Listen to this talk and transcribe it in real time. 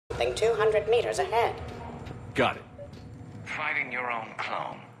something 200 meters ahead. Got it. Fighting your own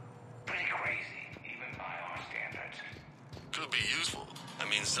clone. Pretty crazy, even by our standards. Could be useful. I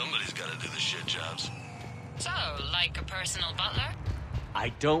mean, somebody's gotta do the shit jobs. So, like a personal butler? I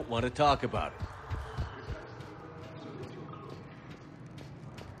don't want to talk about it.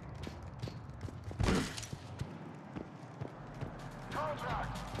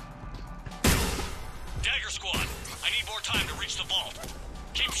 Dagger Squad, I need more time to reach the vault.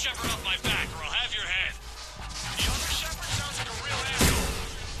 Keep Shepard off my back, or I'll have your head. The other Shepard sounds like a real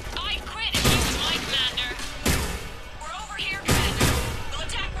asshole. I'd quit if he was my commander. We're over here, Commander. We'll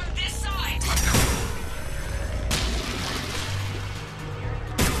attack from this side.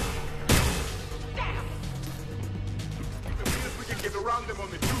 We can get around them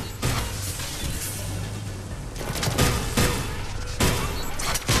on the tube.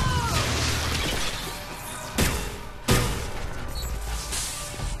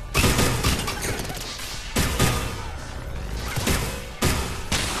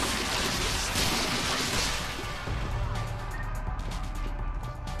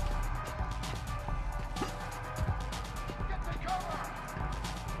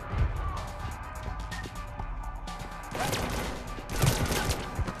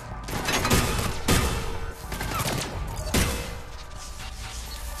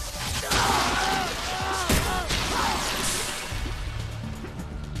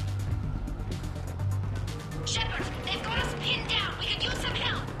 Shepard, they've got us pinned down. We could use some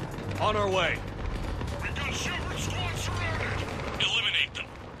help. On our way. We've got Shepard Squad surrounded. Eliminate them.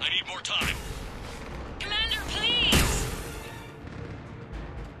 I need more time. Commander, please.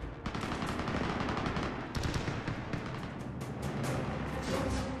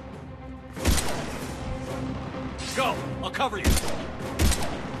 Go! I'll cover you.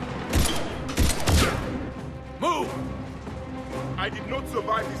 Move! I did not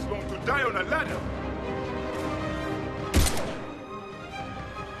survive this long to die on a ladder.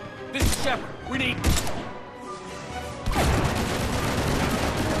 This is Shepard. We need...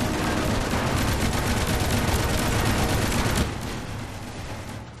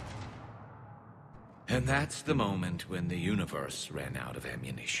 And that's the moment when the universe ran out of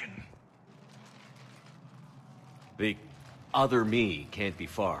ammunition. The other me can't be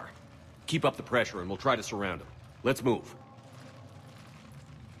far. Keep up the pressure and we'll try to surround him. Let's move.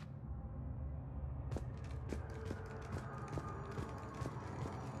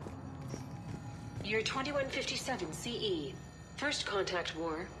 Year 2157 CE. First contact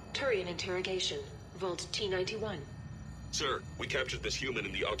war. Turian interrogation. Vault T91. Sir, we captured this human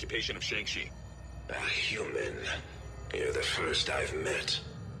in the occupation of Shang-Chi. A human? You're the first I've met.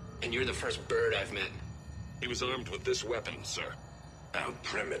 And you're the first bird I've met. He was armed with this weapon, sir. How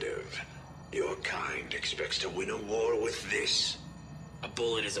primitive. Your kind expects to win a war with this. A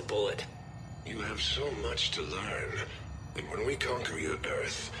bullet is a bullet. You have so much to learn. And when we conquer your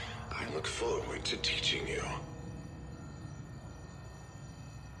Earth, I look forward to teaching you.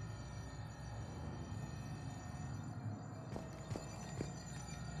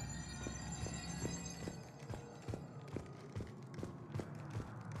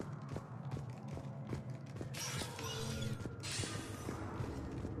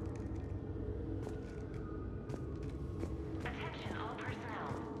 Attention all personnel.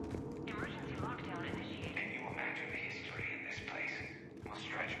 Emergency lockdown initiated. Can you imagine the history in this place? Will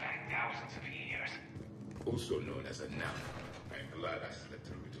stretch back thousands of years. Also known as a nap. I'm glad I slipped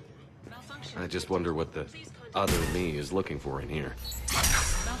through it all. Malfunction. I just wonder what the other me is looking for in here.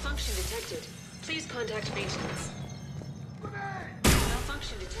 Malfunction detected. Please contact maintenance.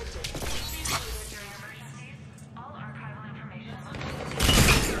 Malfunction detected. Please contact During emergencies, all archival information must be saved.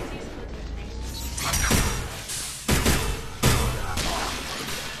 Please contact maintenance.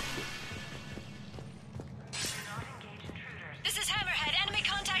 Do not engage intruders. This is Hammerhead. Enemy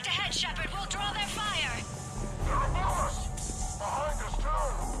contact ahead, Shepard. We'll draw their fire.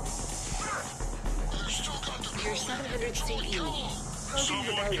 Year 700 CE. Probing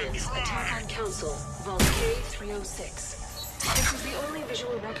rebellions. Attack on Council. Vault K306. This is the only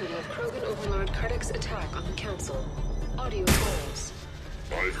visual record of Krogan Overlord Kardec's attack on the Council. Audio files.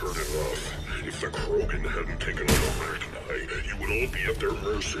 I've heard enough. If the Krogan hadn't taken over Arachni, you would all be at their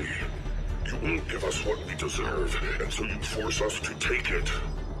mercy. You won't give us what we deserve, and so you force us to take it.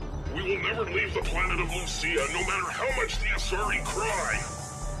 We will never leave the planet of Lucia, no matter how much the Asari cry.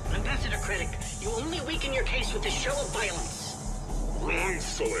 Ambassador Critic, you only weaken your case with the show of violence. Wrong,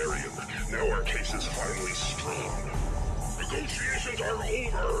 Solarian. Now our case is finally strong. Negotiations are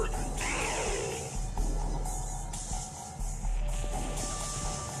over.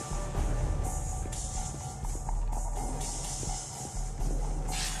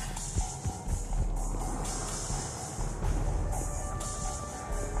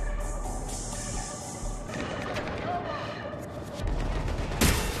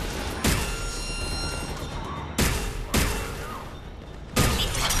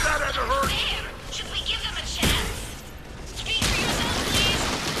 hurt! Damn! Should we give them a chance? Speak for yourself, please!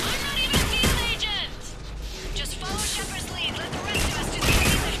 I'm not even a field agent! Just follow Shepard's lead. Let the rest of us do the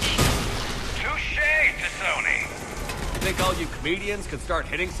heavy lifting. Touche, Tassoni. You think all you comedians can start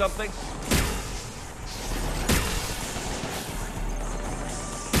hitting something?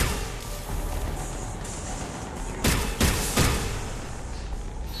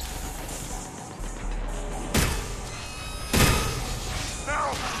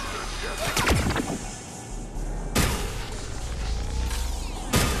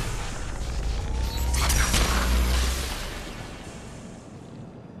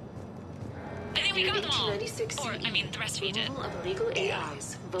 I think we got them all. 1896 Or, I mean, the rest of you did. Removal of illegal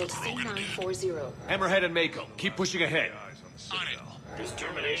AIs. Vault C940. Hammerhead and Mako, keep pushing ahead. On it. This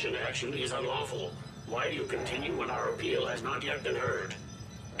termination action is unlawful. Why do you continue when our appeal has not yet been heard?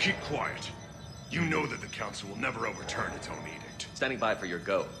 Keep quiet. You know that the Council will never overturn its own edict. Standing by for your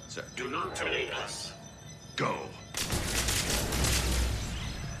go, sir. Do not terminate us. Go.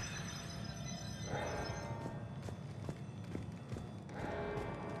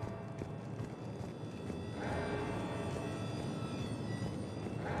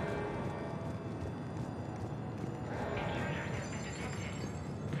 Please locate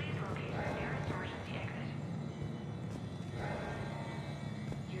the nearest emergency exit.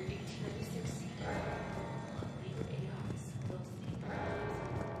 Your 1896 illegal AIs. Vault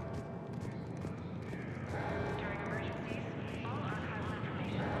During emergencies, all archival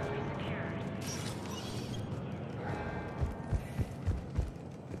information must be secured.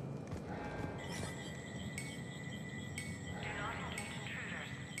 Do not engage intruders.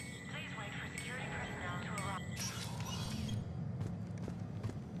 Please wait for security personnel to arrive.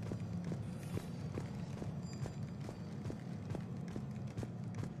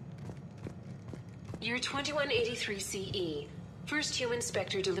 Year 2183 CE. First Human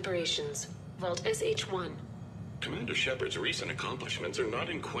Spectre deliberations. Vault SH1. Commander Shepard's recent accomplishments are not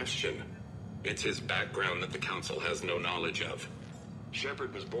in question. It's his background that the Council has no knowledge of.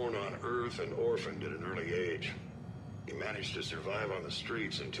 Shepard was born on Earth and orphaned at an early age. He managed to survive on the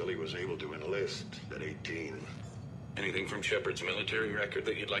streets until he was able to enlist at 18. Anything from Shepard's military record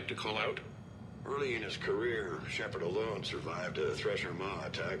that you'd like to call out? Early in his career, Shepard alone survived a Thresher Maw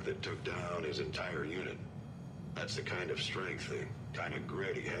attack that took down his entire unit. That's the kind of strength, the kind of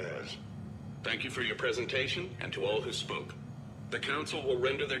grit he has. Thank you for your presentation, and to all who spoke. The Council will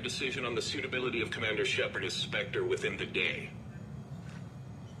render their decision on the suitability of Commander Shepard as Spectre within the day.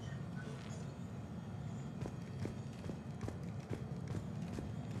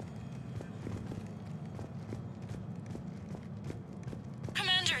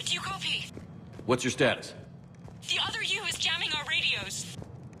 Commander, do you copy? What's your status? The other U is jamming our radios.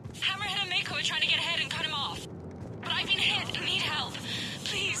 Hammerhead and Mako are trying to get ahead and cut him off. But I've been hit and need help.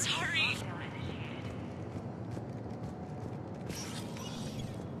 Please, hurry.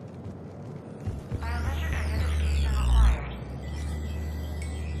 Biometric identification required.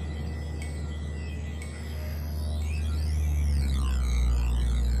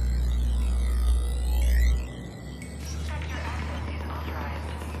 Sector access is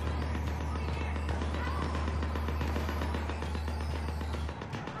authorized.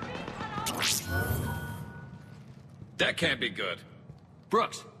 That can't be good.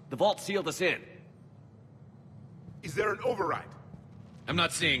 Brooks, the vault sealed us in. Is there an override? I'm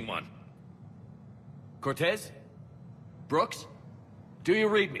not seeing one. Cortez? Brooks? Do you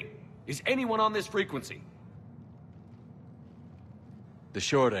read me? Is anyone on this frequency? The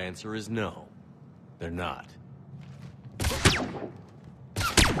short answer is no. They're not.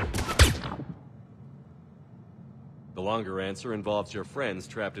 The longer answer involves your friends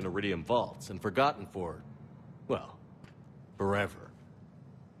trapped in Iridium vaults and forgotten for, well, forever.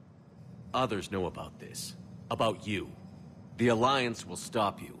 Others know about this. About you. The Alliance will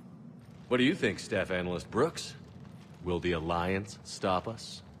stop you. What do you think, Staff Analyst Brooks? Will the Alliance stop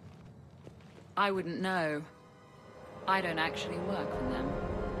us? I wouldn't know. I don't actually work for them.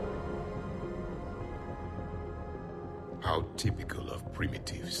 How typical of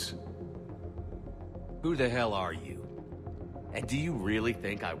primitives. Who the hell are you? And do you really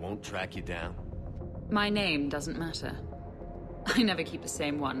think I won't track you down? My name doesn't matter. I never keep the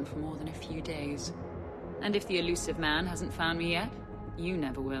same one for more than a few days. And if the elusive man hasn't found me yet, you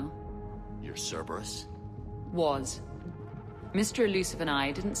never will. You're Cerberus? Was. Mr. Elusive and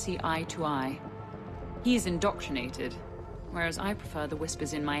I didn't see eye to eye. He's indoctrinated, whereas I prefer the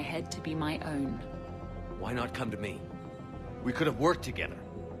whispers in my head to be my own. Why not come to me? We could have worked together.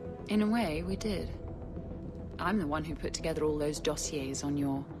 In a way, we did. I'm the one who put together all those dossiers on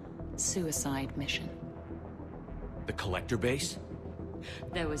your suicide mission. The Collector base?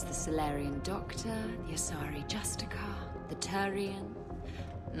 There was the Solarian Doctor, the Asari Justicar, the Turian.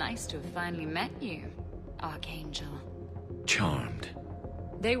 Nice to have finally met you, Archangel. Charmed.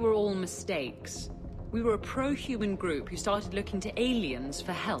 They were all mistakes. We were a pro-human group who started looking to aliens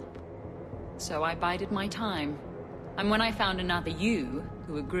for help. So I bided my time. And when I found another you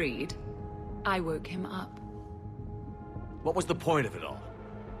who agreed, I woke him up. What was the point of it all?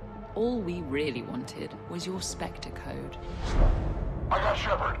 All we really wanted was your Spectre code. I got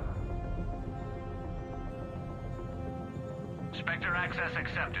Shepard. Spectre access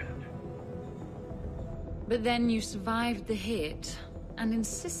accepted. But then you survived the hit, and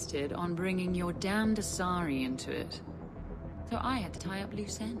insisted on bringing your damned Asari into it. So I had to tie up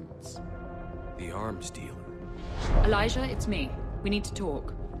loose ends. The arms dealer. Elijah, it's me. We need to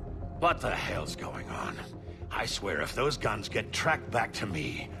talk. What the hell's going on? I swear if those guns get tracked back to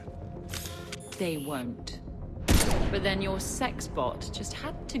me... They won't. But then your sex bot just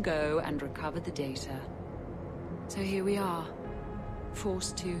had to go and recover the data. So here we are,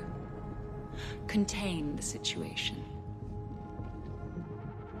 forced to contain the situation.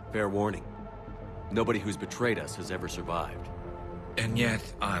 Fair warning. Nobody who's betrayed us has ever survived. And yet,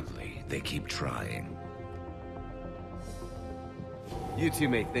 oddly, they keep trying. You two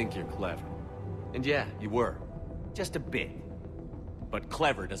may think you're clever. And yeah, you were. Just a bit. But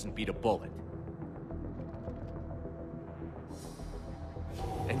clever doesn't beat a bullet.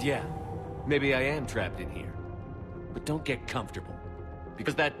 And yeah, maybe I am trapped in here. But don't get comfortable.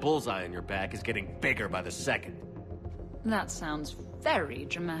 Because that bullseye on your back is getting bigger by the second. That sounds very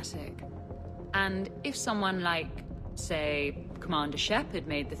dramatic. And if someone like, say, Commander Shepard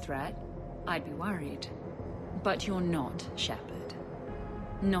made the threat, I'd be worried. But you're not Shepard.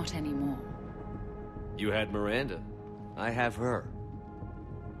 Not anymore. You had Miranda. I have her.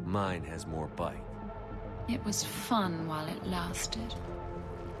 Mine has more bite. It was fun while it lasted.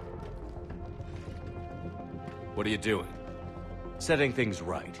 What are you doing? Setting things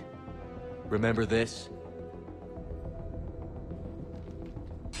right. Remember this?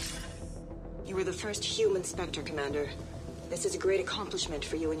 You were the first human Spectre, Commander. This is a great accomplishment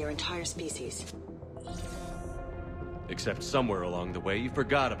for you and your entire species. Except somewhere along the way, you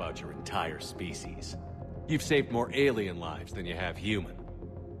forgot about your entire species. You've saved more alien lives than you have human.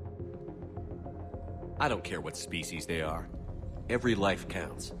 I don't care what species they are. Every life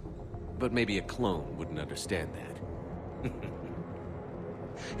counts. But maybe a clone wouldn't understand that.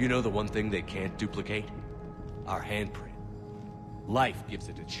 You know the one thing they can't duplicate? Our handprint. Life gives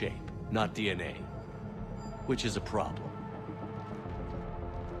it its shape, not DNA. Which is a problem.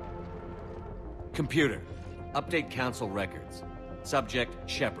 Computer, update Council records. Subject,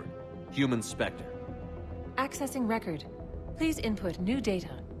 Shepard. Human Spectre. Accessing record. Please input new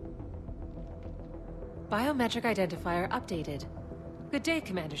data. Biometric identifier updated. Good day,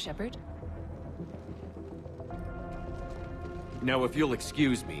 Commander Shepard. Now, if you'll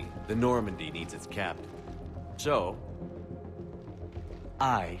excuse me, the Normandy needs its captain. So,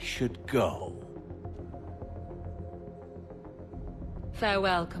 I should go.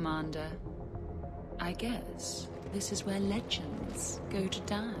 Farewell, Commander. I guess this is where legends go to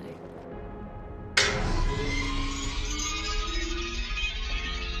die.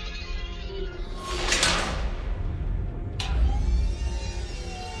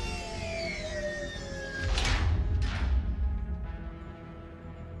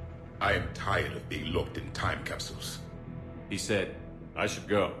 I am tired of being locked in time capsules. He said, I should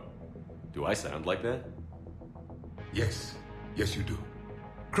go. Do I sound like that? Yes. Yes, you do.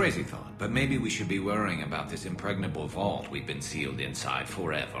 Crazy thought, but maybe we should be worrying about this impregnable vault we've been sealed inside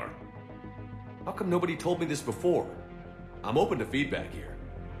forever. How come nobody told me this before? I'm open to feedback here.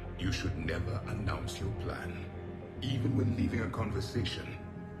 You should never announce your plan. Even when leaving a conversation.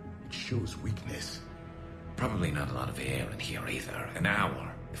 It shows weakness. Probably not a lot of air in here either. An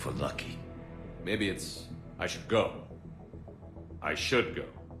hour, if we're lucky. Maybe it's... I should go. I should go.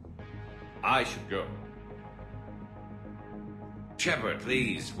 I should go. Shepard,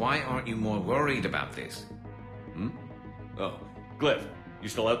 please, why aren't you more worried about this? Oh, Glyph, you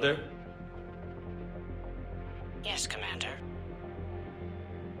still out there? Yes, Commander.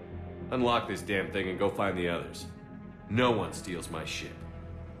 Unlock this damn thing and go find the others. No one steals my ship.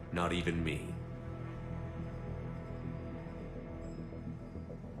 Not even me.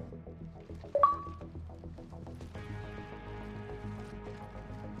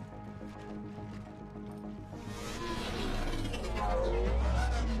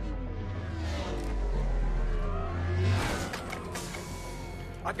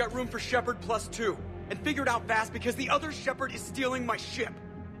 I've got room for Shepard +2, and figured out fast because the other Shepard is stealing my ship.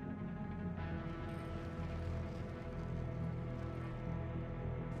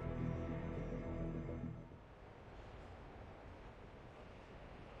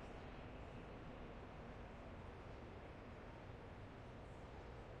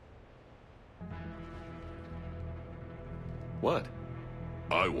 What?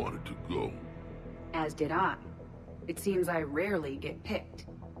 I wanted to go. As did I. It seems I rarely get picked.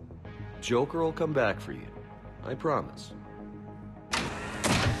 Joker will come back for you. I promise.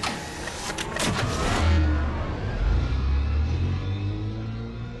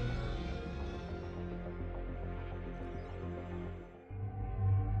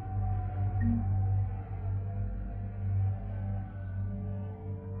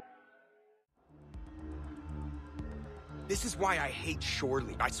 This is why I hate Shore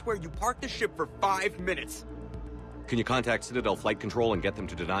Leave. I swear you parked the ship for 5 minutes. Can you contact Citadel Flight Control and get them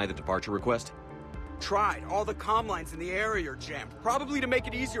to deny the departure request? Tried. All the comm lines in the area are jammed. Probably to make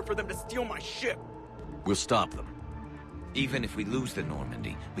it easier for them to steal my ship. We'll stop them. Even if we lose the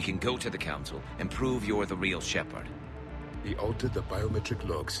Normandy, we can go to the Council and prove you're the real Shepard. He altered the biometric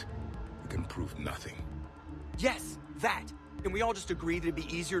logs. We can prove nothing. Yes, that. Can we all just agree that it'd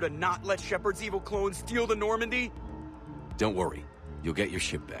be easier to not let Shepard's evil clone steal the Normandy? Don't worry. You'll get your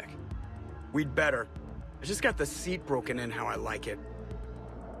ship back. We'd better. I just got the seat broken in how I like it.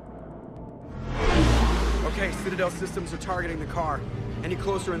 Okay, Citadel systems are targeting the car. Any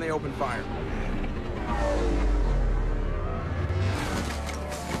closer and they open fire.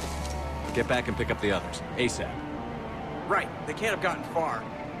 Get back and pick up the others. ASAP. Right. They can't have gotten far.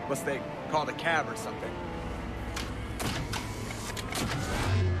 Unless they called a cab or something.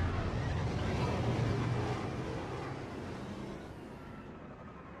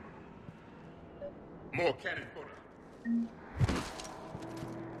 More cannon fodder. In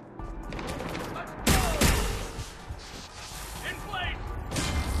place!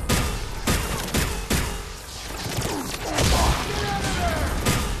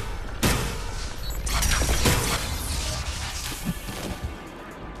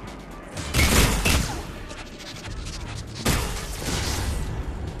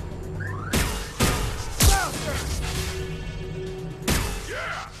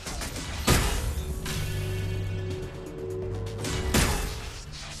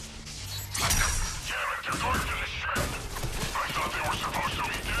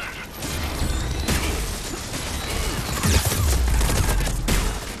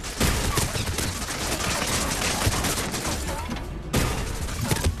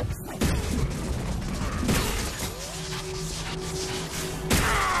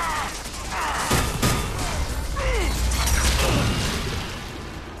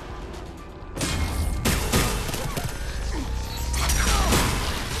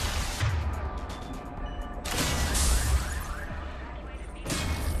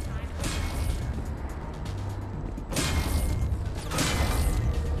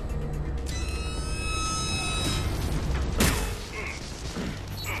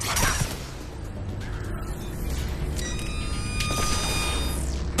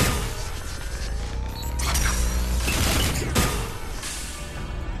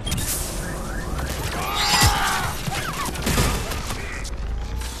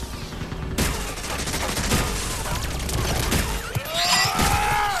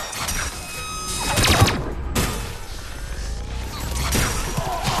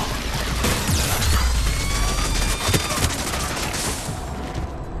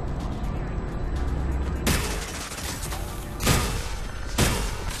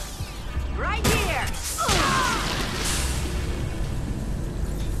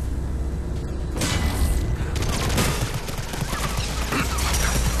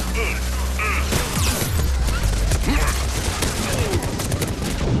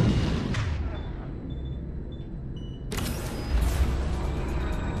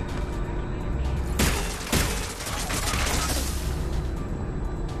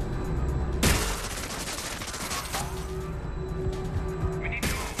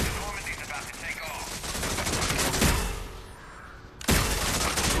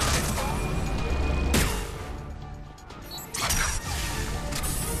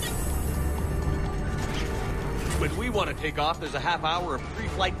 When we want to take off, there's a half hour of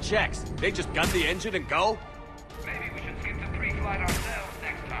pre-flight checks. They just gun the engine and go? Maybe we should skip the pre-flight ourselves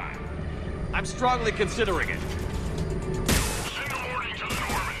next time. I'm strongly considering it. Send a warning to the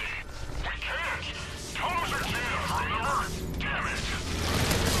Normandy. We can't. Tunnels are jammed, remember? Damn it.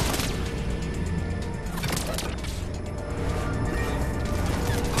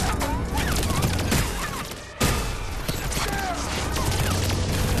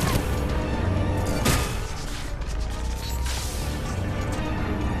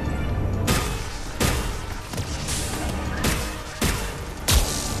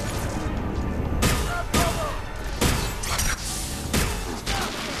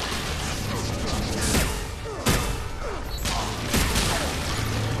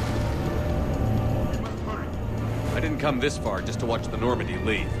 come this far just to watch the Normandy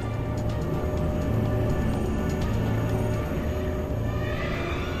leave.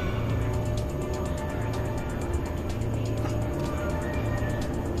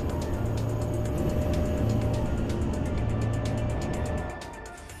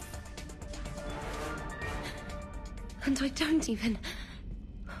 And I don't even...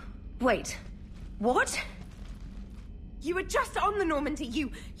 Wait. What? You were just on the Normandy.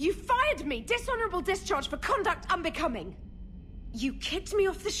 You fired me. Dishonorable discharge for conduct unbecoming. You kicked me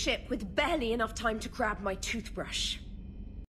off the ship with barely enough time to grab my toothbrush.